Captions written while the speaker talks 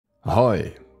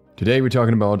Ahoy! Today we're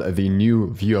talking about the new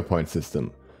viewer point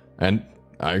system. And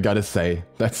I gotta say,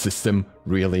 that system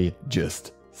really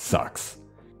just sucks.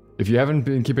 If you haven't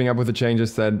been keeping up with the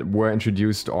changes that were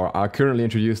introduced or are currently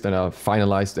introduced and are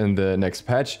finalized in the next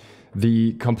patch,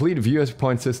 the complete viewer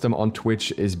point system on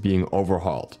Twitch is being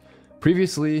overhauled.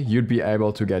 Previously, you'd be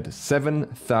able to get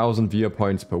 7,000 viewer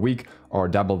points per week, or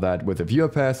double that with a viewer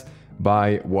pass,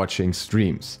 by watching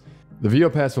streams. The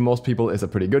viewer pass for most people is a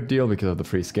pretty good deal because of the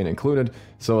free skin included,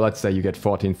 so let's say you get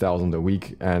 14,000 a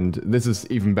week, and this is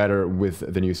even better with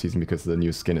the new season because the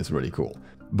new skin is really cool.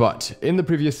 But in the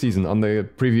previous season, on the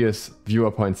previous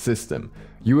viewer point system,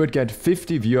 you would get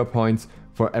 50 viewer points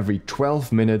for every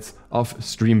 12 minutes of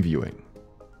stream viewing.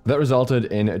 That resulted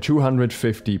in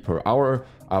 250 per hour,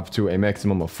 up to a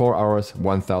maximum of 4 hours,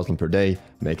 1,000 per day,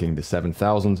 making the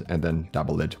 7,000, and then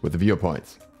double it with the viewer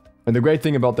points. And the great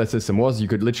thing about that system was you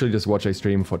could literally just watch a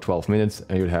stream for 12 minutes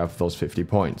and you'd have those 50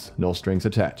 points, no strings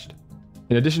attached.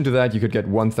 In addition to that, you could get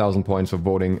 1,000 points for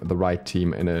voting the right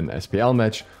team in an SPL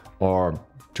match, or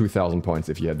 2,000 points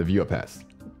if you had the viewer pass.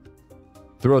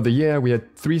 Throughout the year, we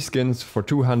had 3 skins for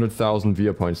 200,000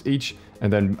 viewer points each,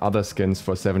 and then other skins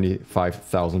for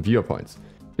 75,000 viewer points.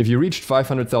 If you reached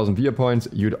 500,000 viewer points,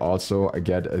 you'd also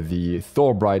get the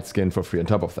Thor Bright skin for free on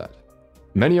top of that.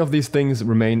 Many of these things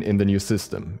remain in the new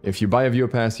system. If you buy a viewer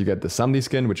pass, you get the Sunday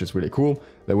skin, which is really cool.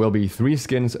 There will be 3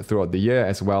 skins throughout the year,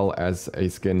 as well as a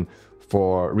skin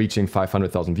for reaching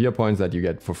 500,000 viewer points that you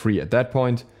get for free at that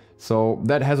point. So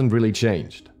that hasn't really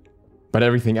changed. But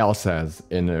everything else has,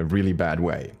 in a really bad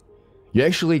way. You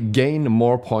actually gain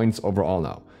more points overall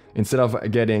now. Instead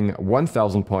of getting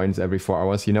 1,000 points every 4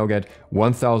 hours, you now get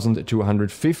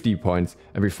 1,250 points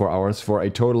every 4 hours for a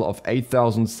total of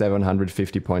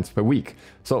 8,750 points per week.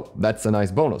 So that's a nice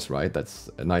bonus, right? That's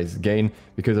a nice gain,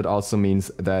 because it also means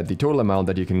that the total amount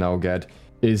that you can now get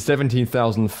is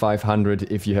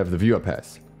 17,500 if you have the viewer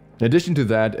pass. In addition to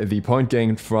that, the point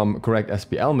gain from correct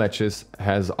SPL matches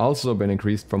has also been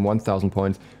increased from 1,000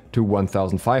 points to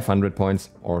 1,500 points,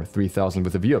 or 3,000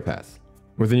 with the viewer pass.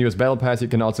 With the newest Battle Pass, you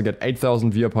can also get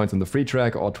 8,000 viewer points on the free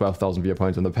track or 12,000 viewer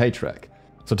points on the pay track.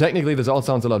 So technically this all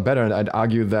sounds a lot better, and I'd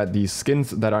argue that the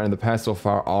skins that are in the pass so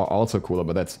far are also cooler,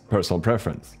 but that's personal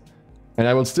preference. And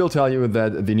I will still tell you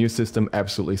that the new system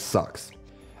absolutely sucks.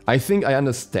 I think I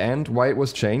understand why it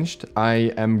was changed.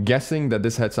 I am guessing that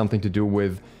this had something to do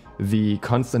with the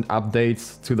constant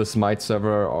updates to the Smite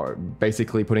server, or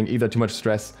basically putting either too much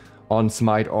stress on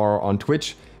Smite or on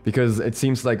Twitch, because it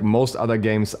seems like most other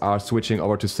games are switching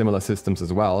over to similar systems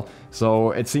as well.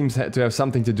 So it seems to have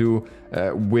something to do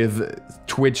with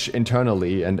Twitch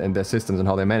internally and their systems and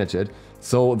how they manage it.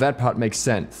 So that part makes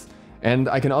sense. And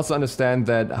I can also understand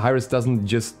that Hi-Rez doesn't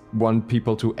just want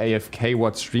people to AFK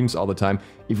watch streams all the time,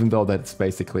 even though that's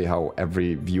basically how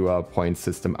every viewer point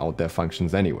system out there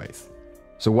functions anyways.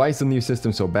 So why is the new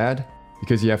system so bad?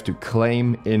 Because you have to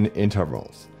claim in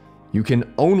intervals. You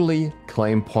can only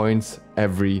claim points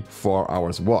every 4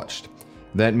 hours watched.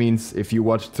 That means if you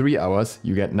watch 3 hours,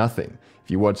 you get nothing. If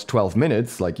you watch 12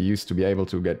 minutes, like you used to be able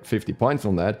to get 50 points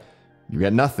on that, you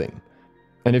get nothing.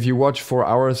 And if you watch 4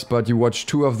 hours, but you watch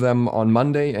 2 of them on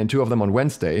Monday and 2 of them on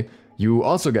Wednesday, you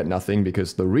also get nothing,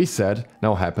 because the reset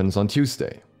now happens on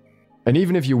Tuesday. And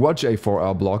even if you watch a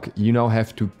 4-hour block, you now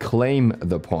have to claim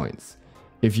the points.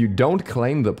 If you don't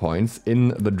claim the points in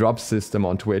the drop system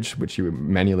on Twitch, which you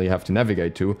manually have to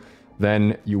navigate to,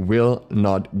 then you will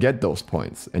not get those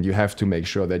points. And you have to make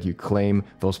sure that you claim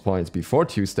those points before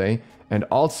Tuesday. And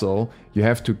also, you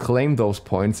have to claim those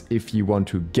points if you want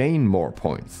to gain more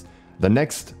points. The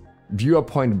next viewer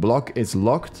point block is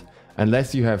locked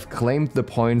unless you have claimed the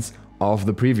points of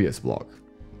the previous block.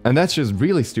 And that's just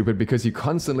really stupid, because you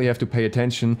constantly have to pay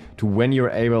attention to when you're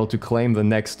able to claim the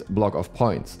next block of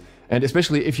points. And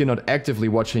especially if you're not actively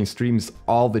watching streams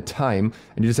all the time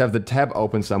and you just have the tab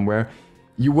open somewhere,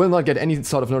 you will not get any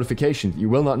sort of notification. You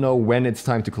will not know when it's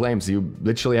time to claim, so you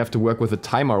literally have to work with a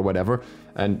timer or whatever,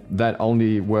 and that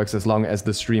only works as long as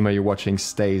the streamer you're watching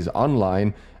stays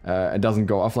online and doesn't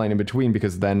go offline in between,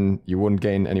 because then you wouldn't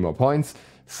gain any more points.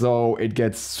 So it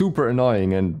gets super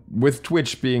annoying, and with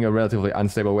Twitch being a relatively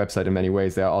unstable website in many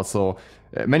ways, there are also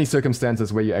many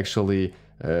circumstances where you actually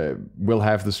will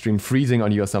have the stream freezing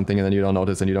on you or something, and then you don't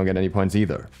notice and you don't get any points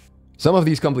either. Some of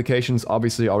these complications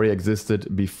obviously already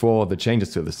existed before the changes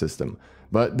to the system,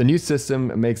 but the new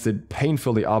system makes it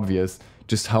painfully obvious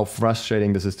just how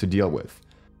frustrating this is to deal with.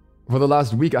 For the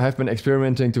last week, I have been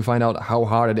experimenting to find out how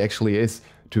hard it actually is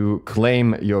to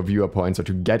claim your viewer points or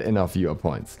to get enough viewer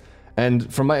points.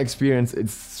 And from my experience,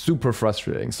 it's super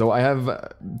frustrating. So I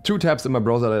have 2 tabs in my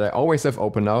browser that I always have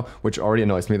open now, which already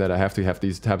annoys me that I have to have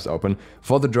these tabs open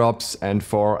for the drops and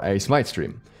for a Smite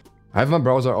stream. I have my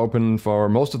browser open for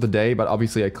most of the day, but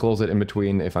obviously I close it in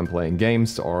between if I'm playing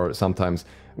games or sometimes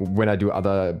when I do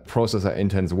other processor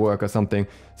intense work or something.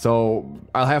 So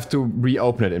I'll have to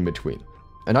reopen it in between.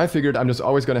 And I figured I'm just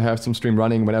always gonna have some stream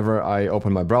running whenever I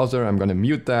open my browser. I'm gonna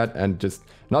mute that and just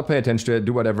not pay attention to it,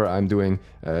 do whatever I'm doing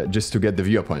just to get the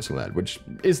viewer points from that, which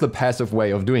is the passive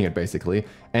way of doing it basically.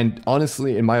 And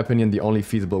honestly, in my opinion, the only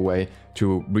feasible way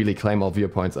to really claim all viewer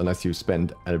points unless you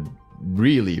spend a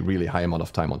really high amount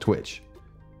of time on Twitch.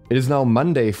 It is now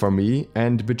Monday for me,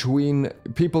 and between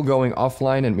people going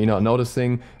offline and me not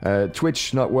noticing,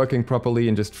 Twitch not working properly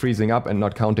and just freezing up and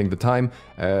not counting the time,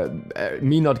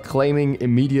 me not claiming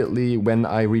immediately when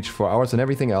I reach 4 hours and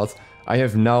everything else, I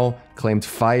have now claimed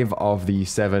 5 of the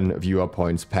 7 viewer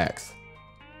points packs.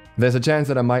 There's a chance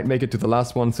that I might make it to the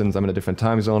last one since I'm in a different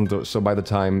time zone, so by the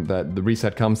time that the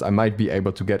reset comes I might be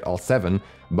able to get all 7,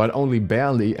 but only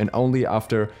barely and only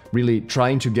after really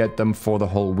trying to get them for the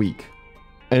whole week.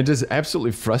 And it just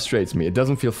absolutely frustrates me. It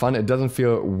doesn't feel fun, it doesn't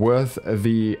feel worth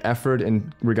the effort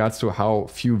in regards to how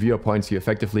few viewer points you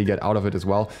effectively get out of it as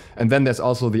well. And then there's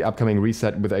also the upcoming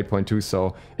reset with 8.2,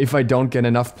 so if I don't get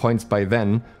enough points by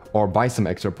then, or buy some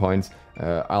extra points,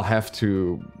 I'll have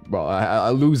to, well,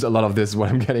 I'll lose a lot of this what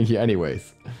I'm getting here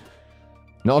anyways.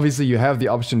 Now obviously you have the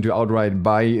option to outright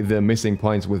buy the missing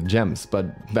points with gems, but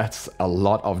that's a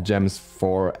lot of gems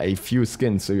for a few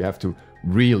skins, so you have to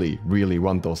really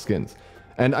want those skins.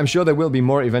 And I'm sure there will be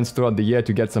more events throughout the year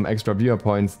to get some extra viewer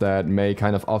points that may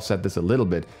kind of offset this a little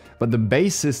bit. But the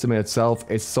base system in itself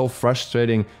is so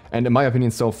frustrating and in my opinion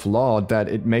so flawed that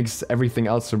it makes everything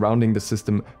else surrounding the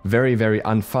system very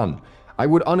unfun. I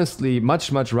would honestly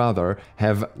much rather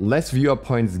have less viewer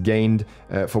points gained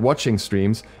for watching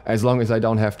streams as long as I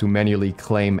don't have to manually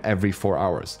claim every 4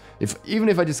 hours. Even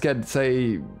if I just get,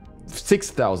 say,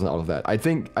 6,000 out of that, I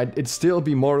think it'd still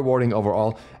be more rewarding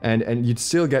overall and you'd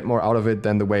still get more out of it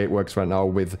than the way it works right now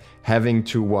with having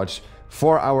to watch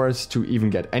 4 hours to even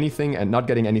get anything and not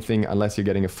getting anything unless you're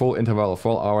getting a full interval of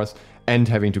 4 hours and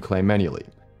having to claim manually.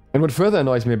 And what further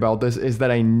annoys me about this is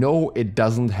that I know it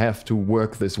doesn't have to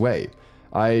work this way.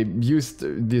 I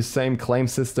used the same claim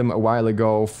system a while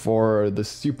ago for the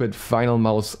stupid Final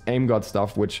Mouse aim god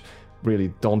stuff, which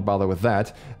really don't bother with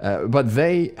that, but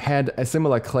they had a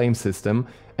similar claim system,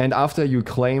 and after you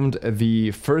claimed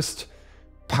the first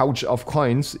pouch of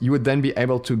coins, you would then be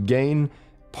able to gain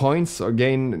points or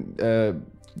gain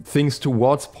things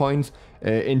towards points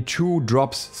in 2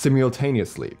 drops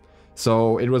simultaneously.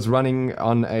 So it was running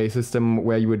on a system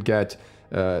where you would get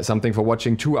something for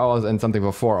watching 2 hours and something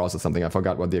for 4 hours or something. I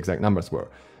forgot what the exact numbers were.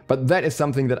 But that is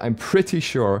something that I'm pretty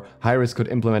sure Hi-Risk could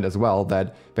implement as well,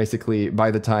 that basically by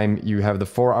the time you have the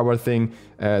 4-hour thing,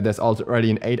 there's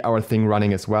already an 8-hour thing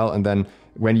running as well, and then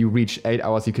when you reach 8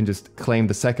 hours you can just claim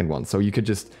the second one. So you could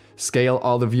just scale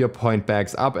all the viewer point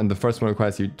bags up, and the first one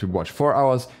requires you to watch 4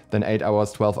 hours, then 8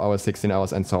 hours, 12 hours, 16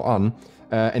 hours and so on,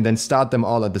 and then start them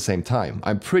all at the same time.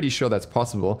 I'm pretty sure that's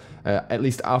possible, at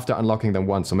least after unlocking them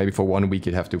once, so maybe for 1 week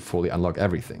you'd have to fully unlock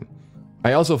everything.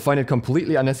 I also find it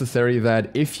completely unnecessary that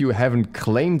if you haven't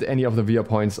claimed any of the viewer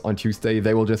points on Tuesday,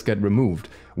 they will just get removed.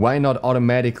 Why not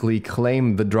automatically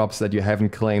claim the drops that you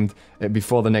haven't claimed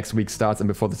before the next week starts and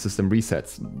before the system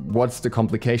resets? What's the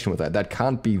complication with that? That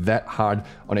can't be that hard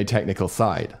on a technical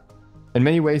side. In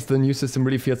many ways, the new system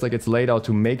really feels like it's laid out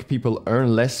to make people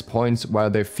earn less points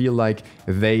while they feel like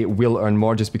they will earn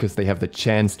more just because they have the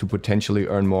chance to potentially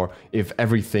earn more if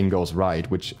everything goes right,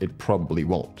 which it probably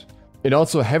won't. It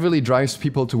also heavily drives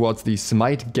people towards the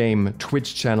Smite game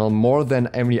Twitch channel more than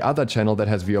any other channel that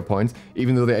has viewer points,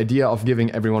 even though the idea of giving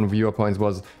everyone viewer points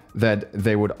was that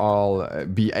they would all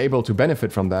be able to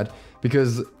benefit from that,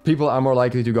 because people are more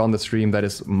likely to go on the stream that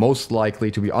is most likely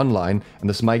to be online, and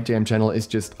the Smite game channel is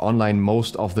just online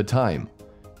most of the time.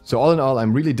 So all in all,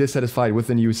 I'm really dissatisfied with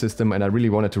the new system, and I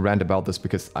really wanted to rant about this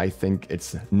because I think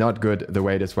it's not good the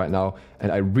way it is right now,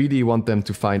 and I really want them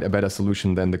to find a better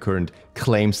solution than the current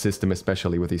claim system,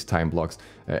 especially with these time blocks.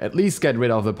 At least get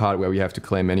rid of the part where we have to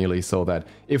claim manually so that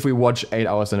if we watch 8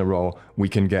 hours in a row, we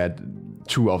can get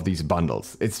 2 of these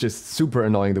bundles. It's just super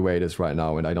annoying the way it is right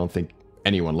now, and I don't think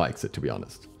anyone likes it, to be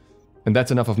honest. And that's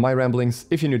enough of my ramblings.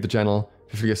 If you're new to the channel,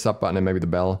 feel free to hit the sub button and maybe the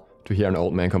bell to hear an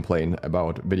old man complain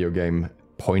about video game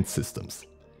point systems.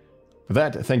 With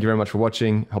that, thank you very much for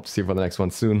watching. Hope to see you for the next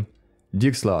one soon.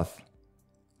 ZiSotto,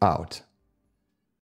 out.